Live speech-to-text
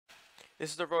This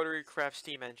is the RotaryCraft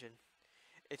steam engine.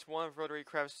 It's one of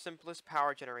RotaryCraft's simplest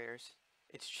power generators.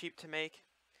 It's cheap to make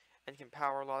and can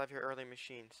power a lot of your early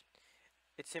machines.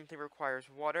 It simply requires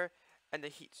water and the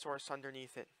heat source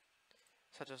underneath it,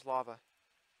 such as lava.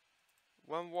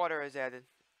 When water is added,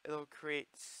 it'll create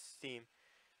steam.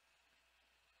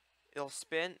 It'll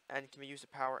spin and can be used to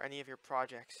power any of your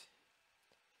projects.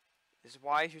 It is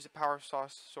wise to use a power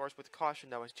source with caution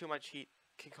though, as too much heat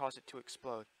can cause it to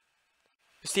explode.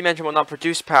 The steam engine will not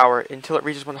produce power until it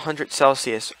reaches 100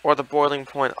 Celsius, or the boiling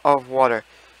point of water.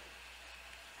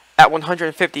 At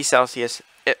 150 Celsius,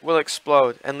 it will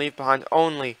explode and leave behind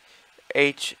only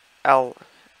HLSA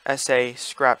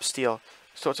scrap steel.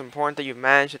 So it's important that you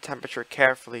manage the temperature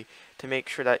carefully to make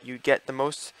sure that you get the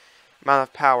most amount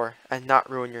of power and not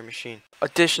ruin your machine.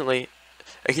 Additionally,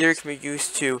 a heater can be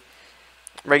used to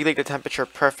regulate the temperature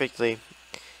perfectly,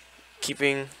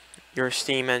 keeping your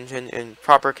steam engine in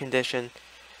proper condition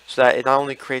so that it not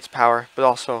only creates power but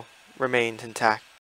also remains intact.